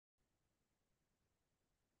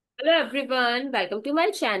Hello everyone, welcome to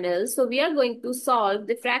my channel. So we are going to solve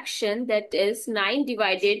the fraction that is 9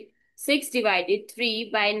 divided 6 divided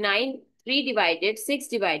 3 by 9, 3 divided 6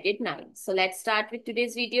 divided 9. So let's start with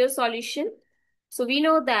today's video solution. So we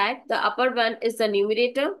know that the upper one is the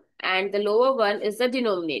numerator and the lower one is the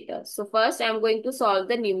denominator. So first I'm going to solve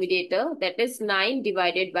the numerator, that is 9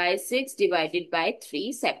 divided by 6 divided by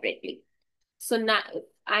 3 separately. So now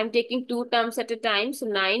I'm taking two terms at a time. So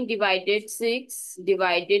 9 divided 6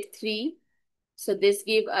 divided 3. So this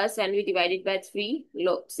give us, when we divide it by 3,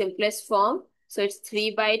 simplest form. So it's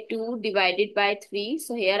 3 by 2 divided by 3.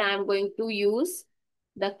 So here I am going to use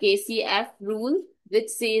the KCF rule, which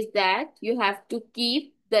says that you have to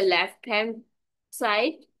keep the left hand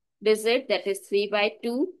side digit, that is 3 by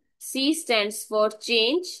 2. C stands for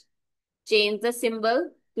change the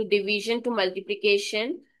symbol to division to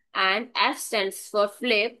multiplication, and F stands for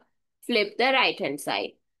flip the right hand side,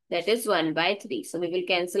 that is 1 by 3. So we will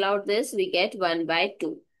cancel out this, we get 1 by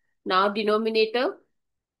 2. Now denominator,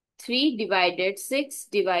 3 divided 6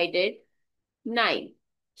 divided 9.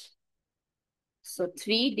 So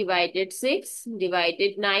 3 divided 6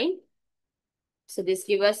 divided 9. So this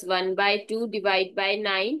gives us 1 by 2 divided by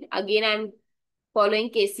 9. Again I'm following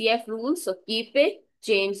KCF rule. So keep it,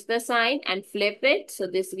 change the sign and flip it. So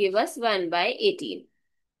this gives us 1 by 18.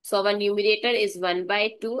 So our numerator is 1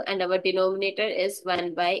 by 2 and our denominator is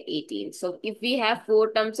 1 by 18. So if we have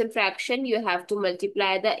four terms in fraction, you have to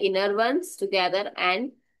multiply the inner ones together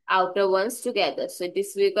and outer ones together. So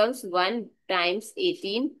this becomes 1 times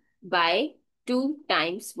 18 by 2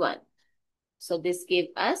 times 1. So this gives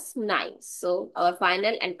us 9. So our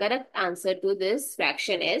final and correct answer to this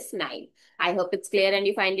fraction is 9. I hope it's clear and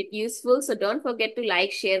you find it useful. So don't forget to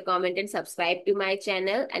like, share, comment and subscribe to my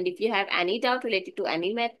channel. And if you have any doubt related to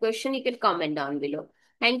any math question, you can comment down below.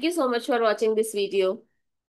 Thank you so much for watching this video.